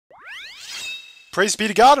Praise be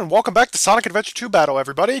to God, and welcome back to Sonic Adventure 2 Battle,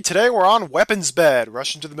 everybody. Today we're on Weapons Bed,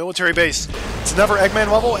 rush into the military base. It's another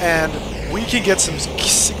Eggman level, and we can get some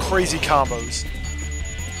crazy combos.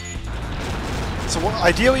 So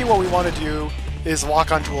ideally what we want to do is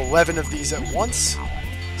lock onto 11 of these at once,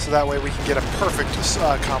 so that way we can get a perfect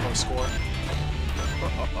combo score.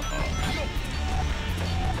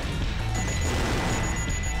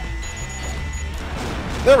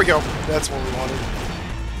 There we go. That's what we wanted.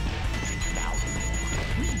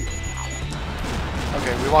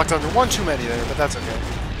 Okay, we locked onto one too many there, but that's okay.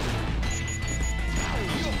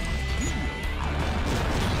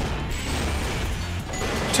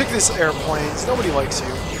 Take this, airplanes. Nobody likes you.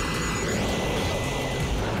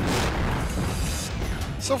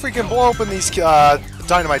 So if we can blow open these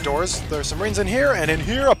dynamite doors, there's some rings in here, and in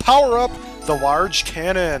here a power-up, the large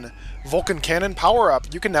cannon. Vulcan Cannon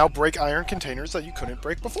power-up. You can now break iron containers that you couldn't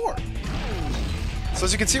break before. So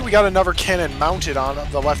as you can see, we got another cannon mounted on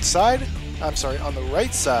the left side. I'm sorry, on the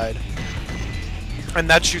right side. And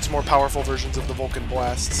that shoots more powerful versions of the Vulcan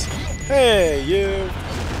blasts. Hey, you!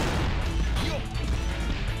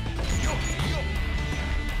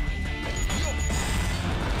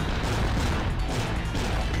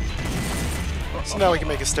 So now we can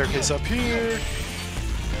make a staircase up here.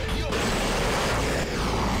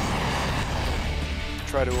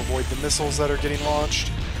 Try to avoid the missiles that are getting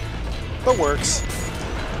launched. But works.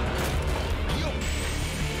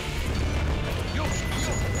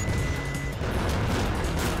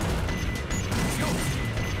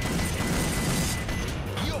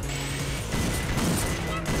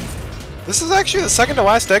 This is actually the second to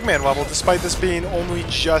last Eggman level, despite this being only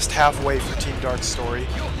just halfway for Team Dark's story.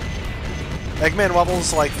 Eggman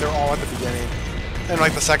levels, like, they're all at the beginning. And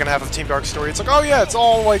like the second half of Team Dark's story, it's like, oh yeah, it's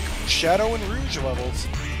all like Shadow and Rouge levels.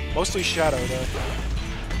 Mostly Shadow, though.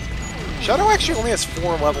 Shadow actually only has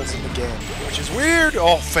 4 levels in the game, which is weird.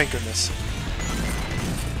 Oh, thank goodness.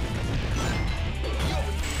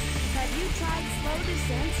 Have you tried slow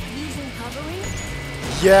descent using hovering?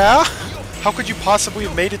 Yeah? How could you possibly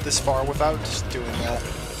have made it this far without just doing that?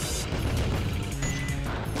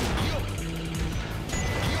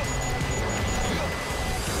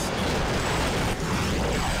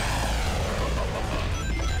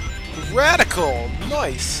 Radical!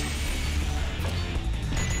 Nice!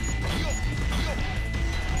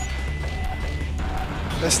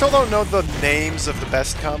 I still don't know the names of the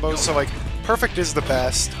best combos, so like, Perfect is the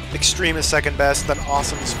best, Extreme is second best, then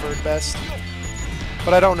Awesome is third best.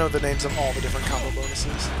 But I don't know the names of all the different combo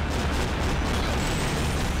bonuses.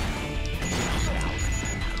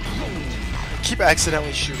 I keep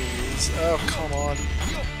accidentally shooting these. Oh, come on.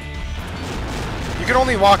 You can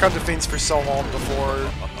only walk onto things for so long before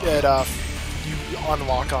you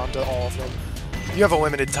unlock onto all of them. You have a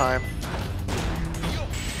limited time.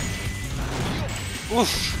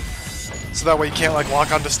 Oof. So that way you can't like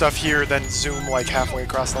lock onto stuff here, then zoom like halfway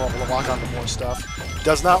across the level to lock onto more stuff.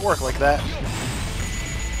 Does not work like that.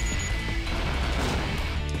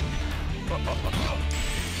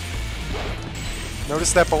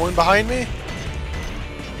 Notice that balloon behind me?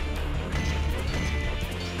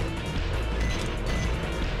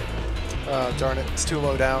 Oh, darn it. It's too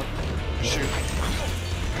low down. Shoot.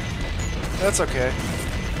 That's okay.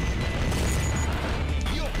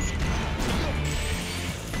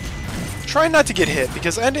 Try not to get hit,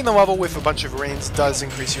 because ending the level with a bunch of rains does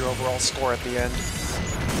increase your overall score at the end.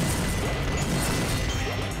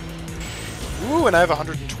 Ooh, and I have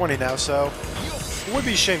 120 now, so it would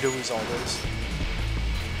be a shame to lose all those.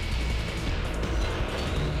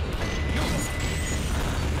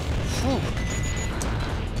 Whew.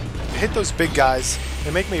 Hit those big guys. They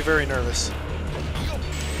make me very nervous.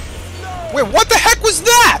 Wait, what the heck was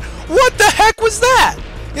that? What the heck was that?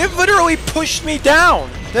 It literally pushed me down.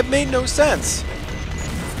 That made no sense.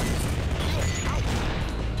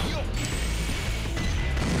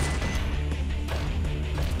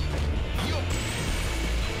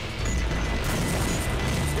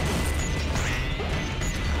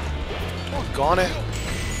 Doggone it.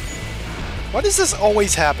 Why does this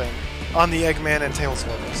always happen on the Eggman and Tails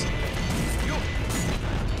levels?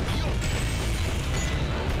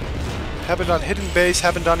 Happened on Hidden Base,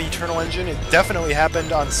 happened on Eternal Engine, it definitely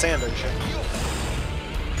happened on Sand Ocean.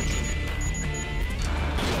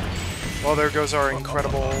 Well, there goes our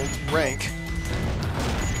incredible rank.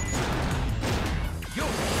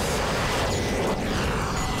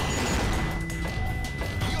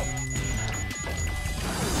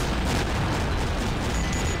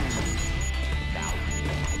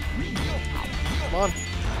 Come on.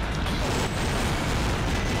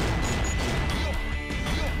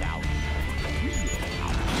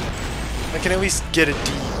 I can at least get a D,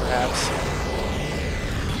 perhaps.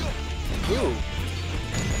 Boo.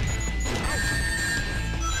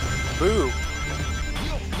 Boo.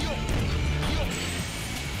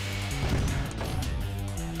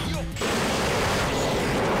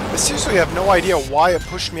 I seriously have no idea why it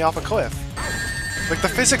pushed me off a cliff. Like, the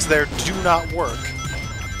physics there do not work.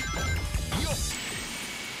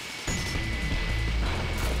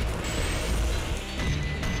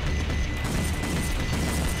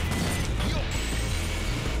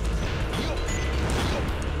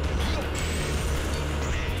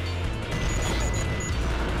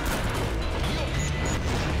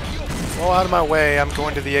 Well, out of my way, I'm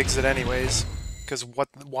going to the exit anyways. Because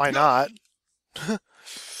why not?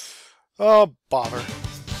 Oh, bother.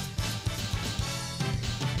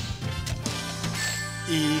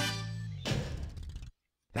 E.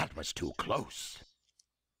 That was too close.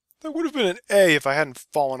 There would have been an A if I hadn't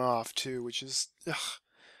fallen off, too, which is... Ugh.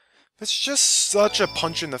 It's just such a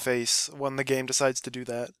punch in the face when the game decides to do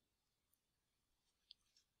that.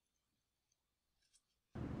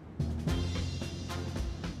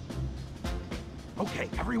 Okay,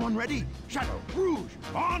 everyone ready? Shadow, Rouge,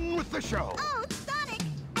 on with the show! Oh, Sonic!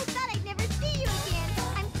 I thought I'd never see you again.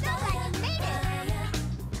 I'm so glad you made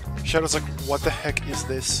it. Shadow's like, what the heck is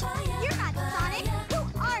this? You're not Sonic. Who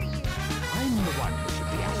are you? I'm the one who should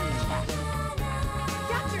be asking that.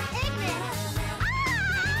 Dr. Eggman.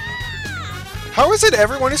 Ah! How is it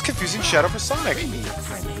everyone is confusing Shadow for Sonic? Bring me your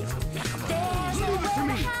friend. Leave it to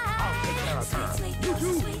me. I'll take care of her. You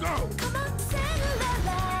two, go!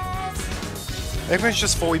 Eggman's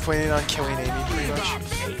just fully planning on killing Amy, pretty much.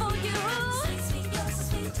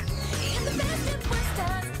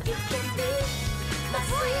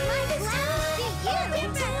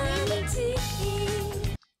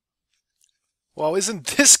 Well, isn't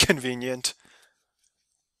this convenient?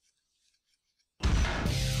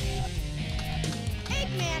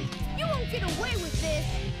 Eggman, you won't get away with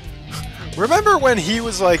this. Remember when he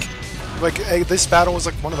was like, this battle was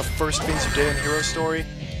like one of the first things you did in Hero Story?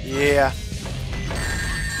 Yeah.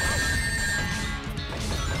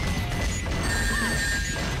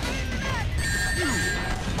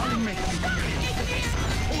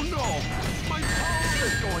 Oh no! My phone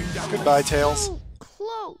is going down! Goodbye, Tails. So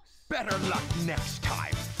close. Better luck next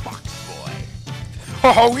time, Fox Boy.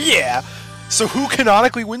 Oh yeah! So who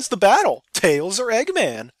canonically wins the battle? Tails or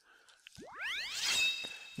Eggman?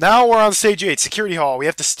 Now we're on stage 8, Security Hall. We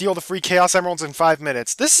have to steal the free Chaos Emeralds in 5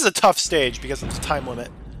 minutes. This is a tough stage because of the time limit.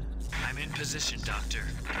 I'm in position, Doctor.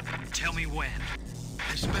 Tell me when.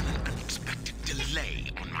 There's been an unexpected delay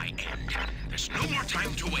on my end. There's no more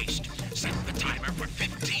time to waste. Set the timer for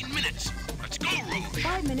 15 minutes. Let's go, Rouge!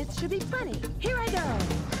 5 minutes should be plenty. Here I go.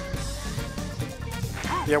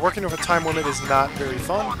 Yeah, working with a time limit is not very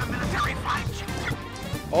fun. The military finds you.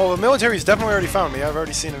 Oh, the military's definitely already found me. I've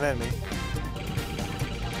already seen an enemy.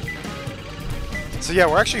 So yeah,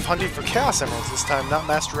 we're actually hunting for Chaos Emeralds this time, not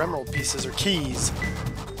Master Emerald pieces or keys.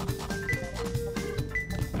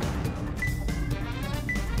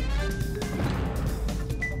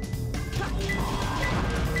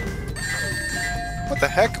 What the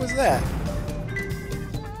heck was that?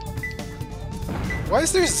 Why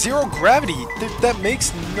is there 0 gravity? That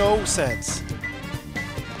makes no sense.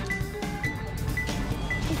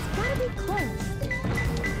 It's gotta be close.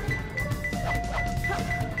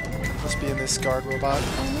 Must be in this guard robot.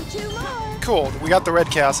 Only 2 more. Cool, we got the red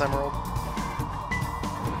Chaos Emerald.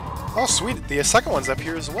 Oh sweet, the second one's up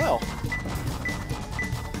here as well.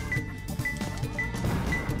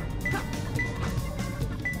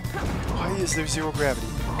 Why is there 0 gravity?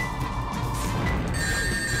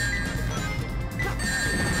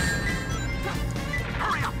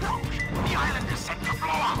 Hurry up, Rouge! The island is set to blow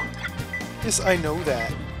up! Yes, I know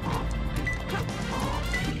that.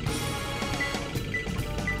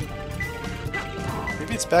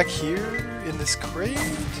 Maybe it's back here in this crate?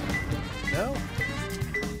 No?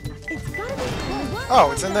 It's gotta be close.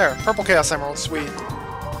 Oh, it's in there. Purple Chaos Emerald, sweet.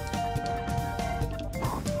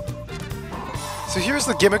 So here's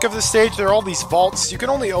the gimmick of this stage. There are all these vaults. You can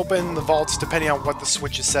only open the vaults depending on what the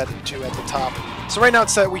switch is set to at the top. So right now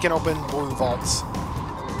it's set we can open blue vaults.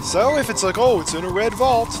 So if it's like, oh, it's in a red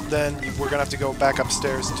vault, then we're gonna have to go back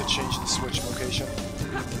upstairs to change the switch location.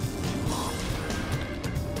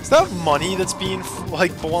 Is that money that's being,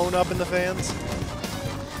 like, blown up in the fans?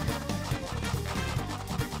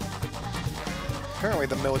 Apparently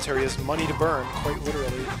the military has money to burn, quite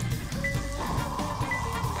literally.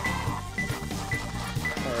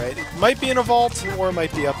 Alright, it might be in a vault, or it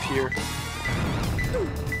might be up here. It's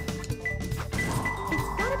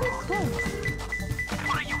gotta be close.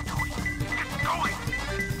 What are you doing? Get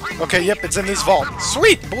going! Okay, yep, it's in this vault.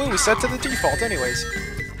 Sweet! Blue is set to the default anyways.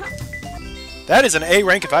 That is an A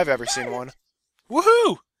rank if I've ever seen one.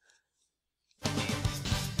 Woohoo!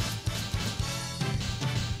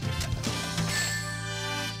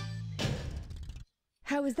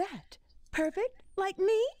 How is that? Perfect? Like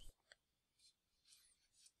me?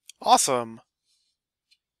 Awesome.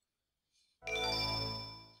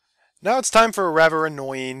 Now it's time for a rather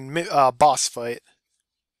annoying boss fight.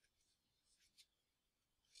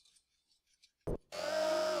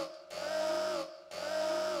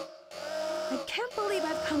 I can't believe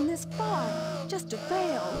I've come this far, just to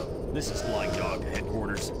fail. This is Flying Dog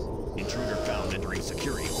Headquarters. Intruder found entering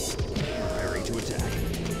security hole. Preparing to attack.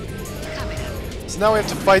 So now we have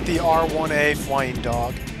to fight the R1A Flying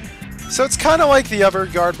Dog. So it's kind of like the other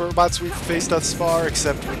guard robots we've faced thus far,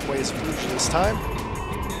 except with Ways Rouge this time.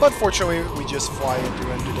 But fortunately, we just fly into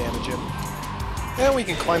him to damage him. And we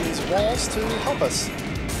can climb these walls to help us.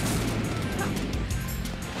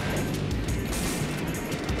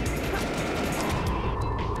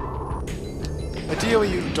 Ideally,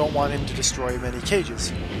 you don't want him to destroy many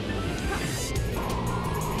cages.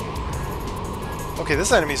 Okay,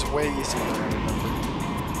 this enemy's way easier than I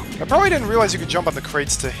remember. I probably didn't realize you could jump on the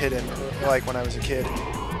crates to hit him, like when I was a kid. This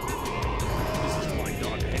is Flying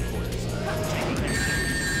Dog Headquarters.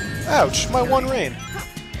 Ouch, my one ring.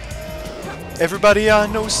 Everybody I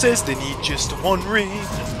know says they need just one ring.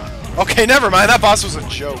 Okay, never mind, that boss was a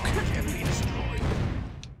joke.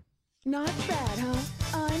 Not bad, huh?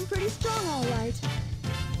 I'm pretty strong, all right.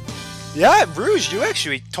 Yeah, Rouge, you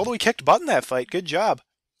actually totally kicked butt in that fight. Good job.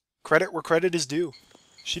 Credit where credit is due.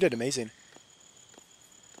 She did amazing.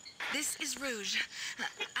 This is Rouge.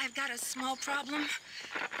 I've got a small problem.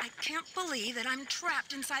 I can't believe that I'm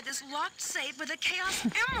trapped inside this locked safe with a Chaos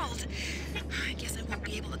Emerald. I guess I won't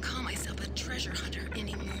be able to call myself a treasure hunter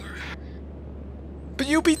anymore. But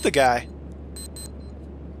you beat the guy.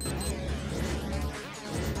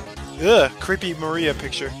 Ugh, creepy Maria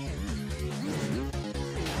picture.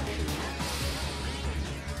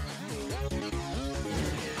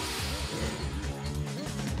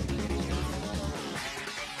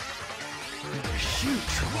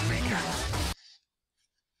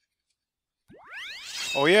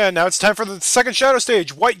 Oh yeah, now it's time for the second Shadow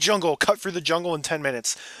stage, White Jungle, cut through the jungle in 10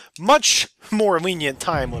 minutes. Much more lenient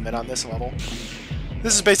time limit on this level.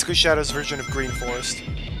 This is basically Shadow's version of Green Forest.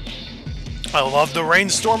 I love the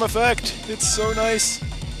rainstorm effect, it's so nice.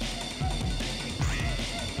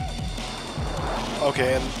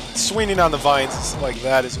 Okay, and swinging on the vines like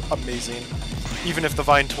that is amazing. Even if the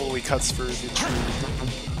vine totally cuts through the tree.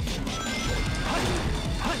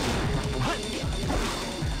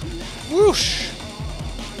 Whoosh!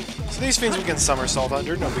 So these fiends we can somersault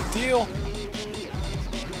under, no big deal.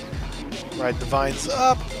 Ride the vines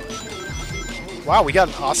up. Wow, we got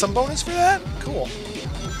an awesome bonus for that? Cool.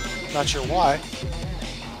 Not sure why.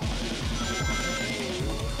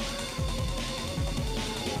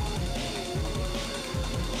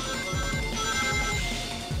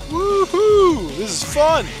 Woohoo! This is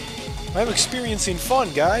fun! I'm experiencing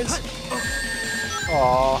fun, guys.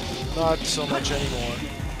 Aw, not so much anymore.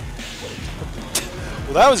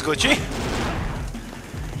 Well, that was glitchy.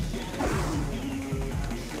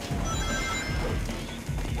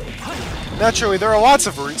 Naturally, there are lots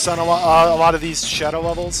of routes on a lot of these Shadow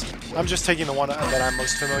levels. I'm just taking the one that I'm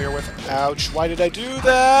most familiar with. Ouch, why did I do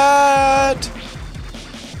that?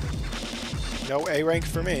 No A rank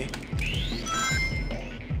for me.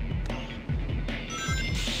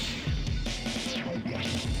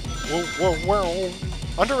 Whoa, whoa, whoa.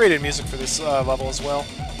 Underrated music for this level as well.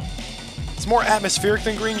 It's more atmospheric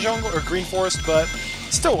than Green Jungle or Green Forest, but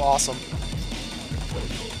still awesome.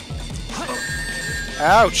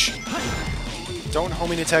 Ouch! Don't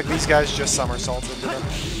homing attack these guys, just somersault into them.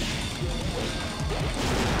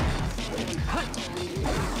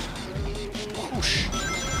 Whoosh.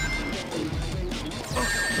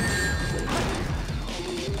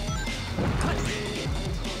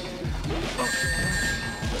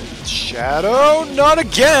 Shadow, not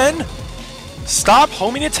again! Stop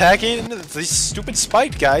homing attacking these stupid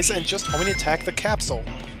spiked guys and just homing attack the capsule.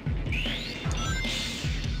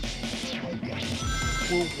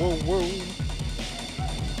 Whoa, whoa, whoa.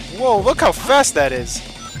 Whoa, look how fast that is!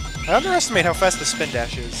 I underestimate how fast the spin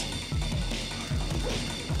dash is.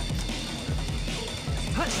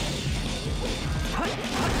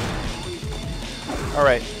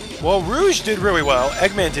 Alright, well Rouge did really well,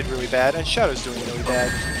 Eggman did really bad, and Shadow's doing really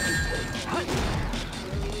bad.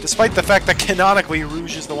 Despite the fact that canonically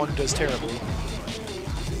Rouge is the one who does terribly.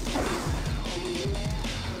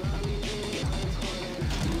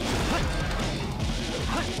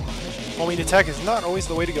 Homing attack is not always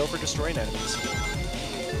the way to go for destroying enemies.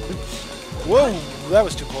 Whoa, that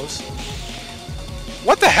was too close.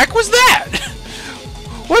 What the heck was that?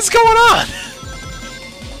 What's going on?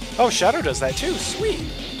 Oh, Shadow does that too. Sweet.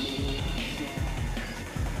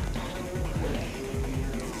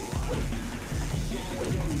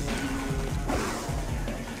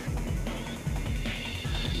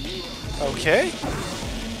 Okay.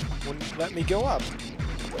 Wouldn't let me go up.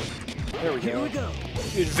 There we go. Here we go.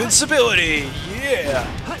 Invincibility!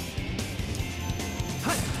 Yeah!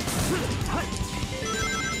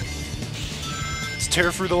 Let's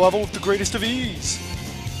tear through the level with the greatest of ease.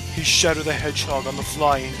 He Shadow the Hedgehog on the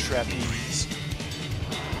flying trapeze.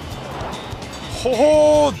 Ho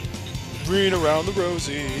ho! Green around the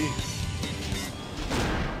rosy.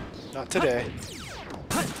 Not today.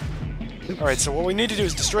 Alright, so what we need to do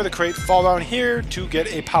is destroy the crate, fall down here to get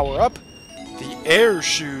a power-up. The Air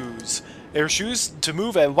Shoes. Air Shoes to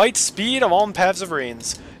move at light speed along paths of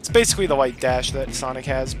rains. It's basically the light dash that Sonic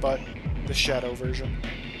has, but the Shadow version.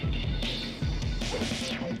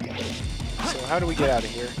 So how do we get out of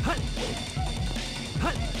here?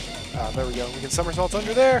 Ah, there we go. We can somersault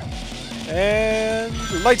under there. And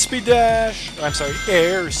light speed dash. I'm sorry,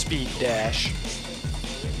 air speed dash.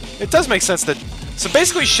 It does make sense that... So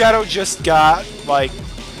basically Shadow just got, like,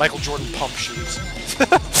 Michael Jordan pump shoes.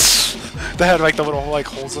 They had, like, the little, like,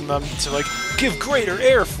 holes in them to, like, give greater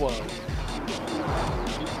airflow.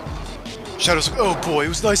 Shadow's like, oh boy, it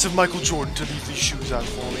was nice of Michael Jordan to leave these shoes out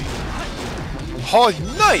for me. Oh,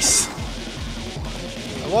 nice!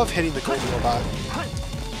 I love hitting the gold robot.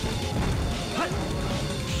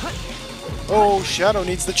 Oh, Shadow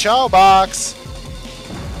needs the Chow Box!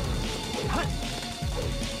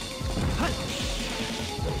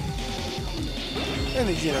 And,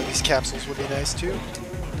 you know, these capsules would be nice, too.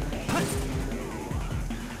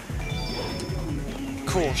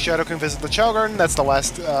 Cool, Shadow can visit the Chow Garden. That's the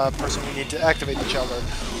last person we need to activate the Chow Garden.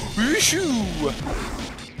 Wooshoo!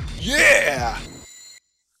 Yeah!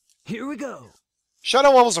 Here we go. Shadow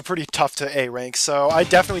levels are pretty tough to A rank, so I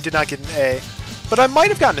definitely did not get an A. But I might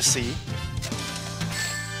have gotten a C.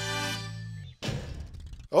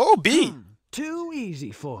 Oh, B! Too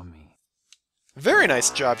easy for me. Very nice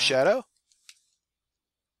job, Shadow.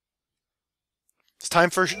 It's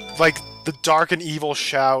time for, like, the dark and evil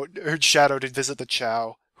Shadow to visit the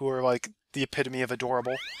Chow, who are, like, the epitome of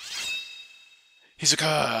adorable. He's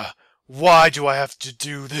like, why do I have to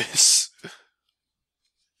do this?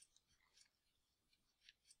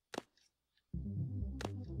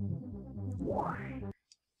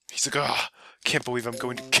 He's like, can't believe I'm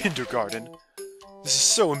going to kindergarten. This is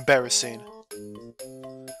so embarrassing.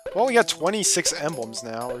 Well, we got 26 emblems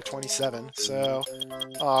now, or 27, so...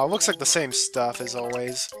 looks like the same stuff as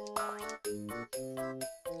always.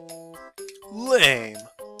 Lame.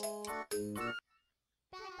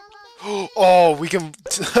 Oh, we can...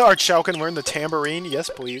 Our Chow can learn the tambourine? Yes,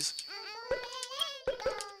 please.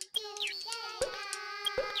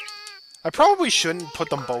 I probably shouldn't put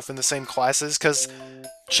them both in the same classes, because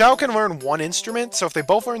Chow can learn one instrument, so if they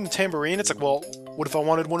both learn the tambourine, it's like, well, what if I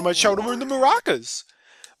wanted one of my Chow to learn the maracas?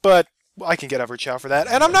 But I can get over Chow for that.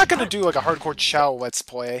 And I'm not going to do like a hardcore Chow Let's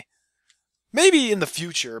Play. Maybe in the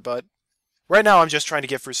future, but right now I'm just trying to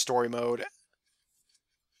get through story mode.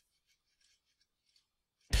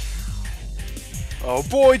 Oh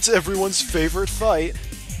boy, it's everyone's favorite fight.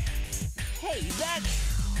 Hey, that's...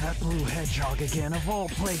 That blue hedgehog again, of all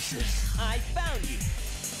places. I found you.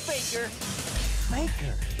 Faker.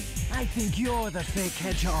 Faker? I think you're the fake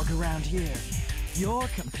hedgehog around here. You're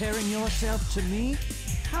comparing yourself to me?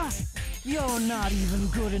 Huh? You're not even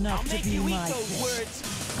good enough to be my those words.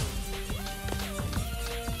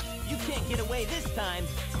 You can't get away this time.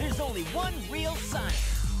 There's only one real Sonic.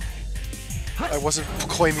 I wasn't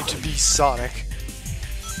claiming to be Sonic.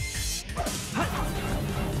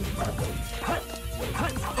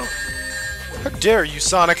 How dare you,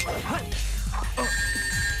 Sonic!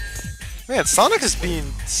 Man, Sonic is being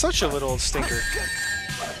such a little stinker.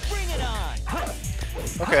 Bring it on.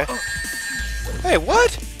 Okay. Hey,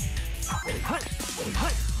 what?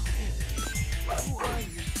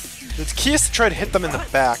 The key is to try to hit them in the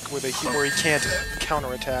back where he can't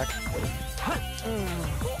counterattack.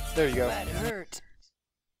 There you go. That hurt.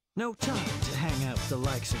 No time to hang out with the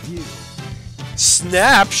likes of you.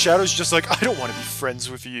 Snap! Shadow's just like, I don't want to be friends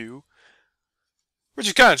with you. Which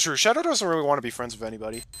is kind of true. Shadow doesn't really want to be friends with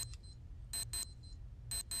anybody.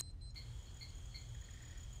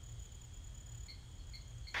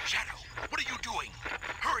 Shadow, what are you doing?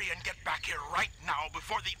 Hurry and get back here right now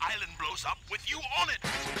before the island blows up with you on it!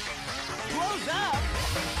 Blows up?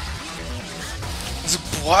 It's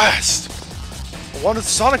a blast! I wanted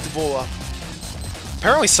Sonic to blow up.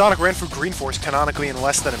 Apparently Sonic ran through Green Force canonically in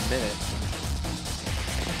less than a minute.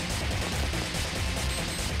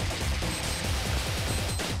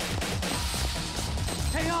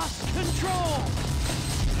 Chaos Control!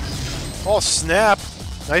 Oh, snap!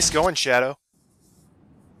 Nice going, Shadow.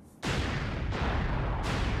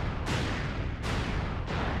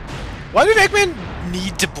 Why did Eggman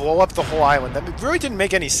need to blow up the whole island? That really didn't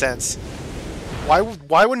make any sense. Why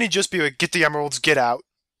wouldn't he just be like, get the emeralds, get out?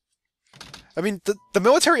 I mean, the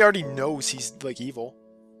military already knows he's, like, evil.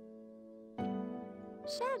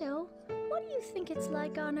 Shadow, what do you think it's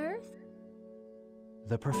like on Earth?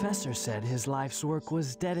 The professor said his life's work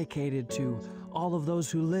was dedicated to all of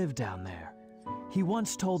those who live down there. He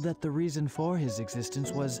once told that the reason for his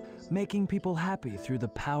existence was making people happy through the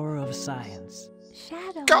power of science.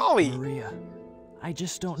 Shadow. Golly! Maria, I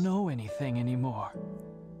just don't know anything anymore.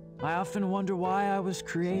 I often wonder why I was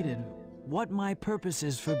created, what my purpose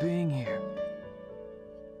is for being here.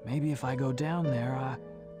 Maybe if I go down there,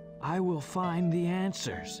 I will find the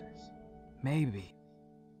answers. Maybe.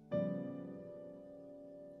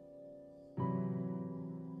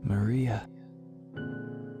 Maria.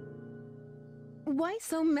 Why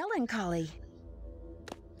so melancholy?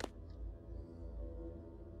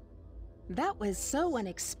 That was so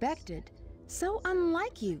unexpected, so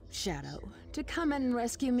unlike you, Shadow, to come and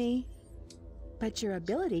rescue me. But your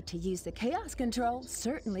ability to use the chaos control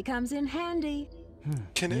certainly comes in handy.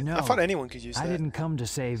 Can it? You know, I thought anyone could use that. I didn't come to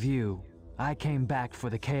save you. I came back for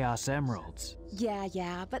the Chaos Emeralds.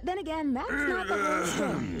 Yeah, but then again, that's not the whole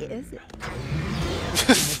story, is it?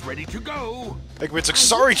 It's ready to go. Eggman's like, Are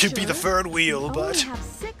sorry you to be the sure? third We wheel, only but... have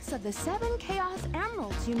 6 of the 7 Chaos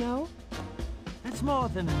Emeralds, you know. That's more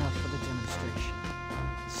than enough for the demonstration.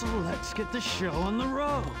 So let's get the show on the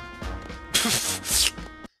road.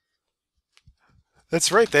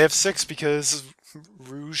 That's right, they have 6 because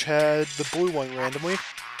Rouge had the blue one randomly.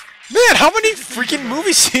 Man, how many freaking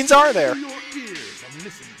movie scenes are there? Your ears and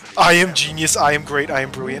listen to I am genius, I am great, I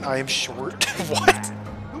am brilliant, I am short. What?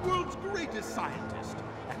 the world's greatest scientist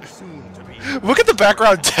and soon to be. Look at the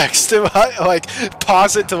background text. Like,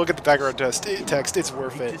 pause it to look at the background text. It's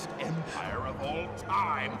worth it. Greatest empire of all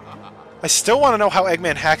time. I still want to know how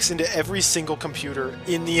Eggman hacks into every single computer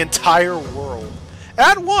in the entire world.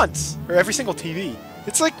 At once! Or every single TV.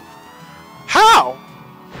 It's like, how?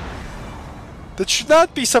 That should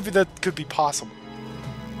not be something that could be possible.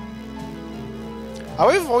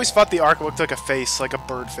 I've always thought the Ark looked like a face, like a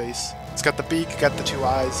bird face. It's got the beak, got the 2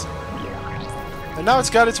 eyes. And now it's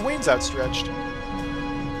got its wings outstretched.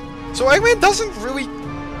 So Eggman doesn't really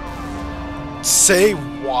say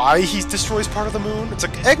why he destroys part of the moon. It's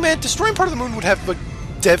like, Eggman, destroying part of the moon would have, like,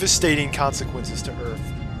 devastating consequences to Earth.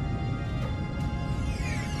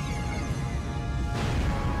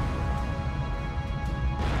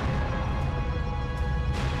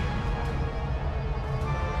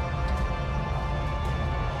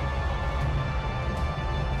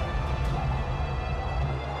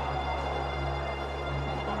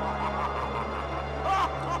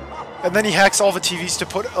 And then he hacks all the TVs to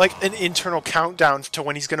put, like, an internal countdown to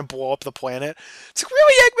when he's gonna blow up the planet. It's like,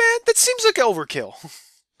 really, Eggman? That seems like overkill.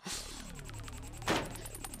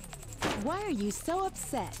 Why are you so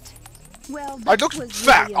upset? Well, I that looked was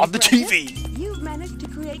fat really on the impressive. TV. You've managed to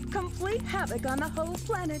create complete havoc on the whole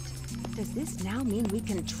planet. Does this now mean we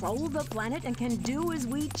control the planet and can do as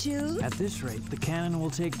we choose? At this rate, the cannon will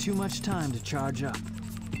take too much time to charge up.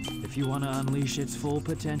 If you want to unleash its full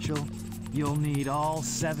potential, you'll need all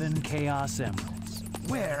 7 Chaos Emeralds.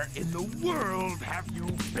 Where in the world have you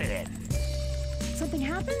been? Something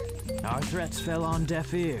happened? Our threats fell on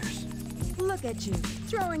deaf ears. Look at you,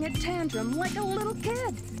 throwing a tantrum like a little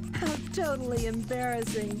kid. How totally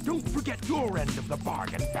embarrassing. Don't forget your end of the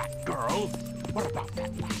bargain, fat girl. What about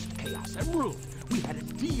that last Chaos Emerald? We had a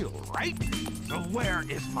deal, right? So where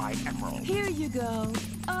is my emerald? Here you go.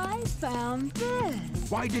 I found this.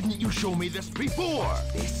 Why didn't you show me this before?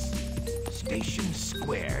 This Station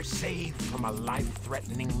Square saved from a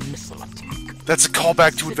life-threatening missile attack. That's a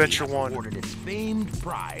callback to City Adventure has 1. awarded its famed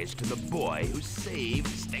prize to the boy who saved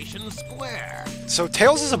Station Square. So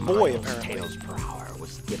Tails is a boy, Miles apparently. Tails per hour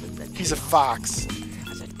was given the He's a Chaos fox.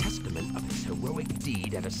 as a testament of his heroic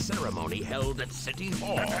deed at a ceremony held at City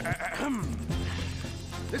Hall.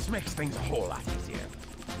 This makes things a whole lot easier.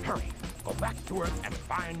 Hurry, go back to Earth and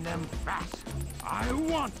find them fast. I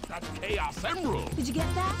want that Chaos Emerald. Did you get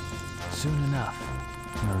that? Soon enough,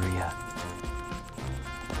 Maria.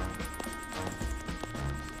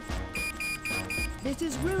 This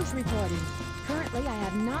is Rouge reporting. Currently, I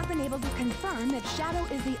have not been able to confirm if Shadow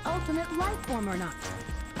is the ultimate life form or not.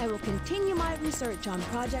 I will continue my research on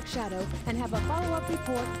Project Shadow and have a follow-up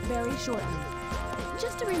report very shortly.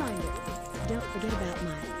 Just a reminder, don't forget about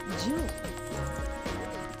my jewel.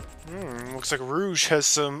 Looks like Rouge has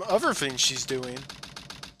some other things she's doing.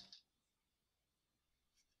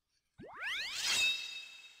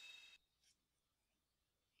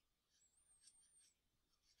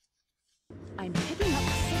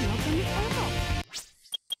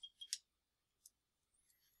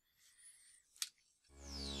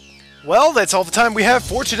 Well, that's all the time we have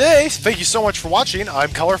for today. Thank you so much for watching. I'm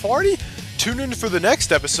Colorful Artie. Tune in for the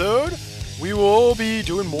next episode. We will be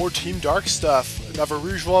doing more Team Dark stuff. Another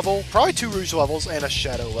Rouge level, probably 2 Rouge levels, and a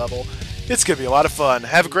Shadow level. It's going to be a lot of fun.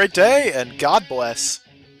 Have a great day, and God bless.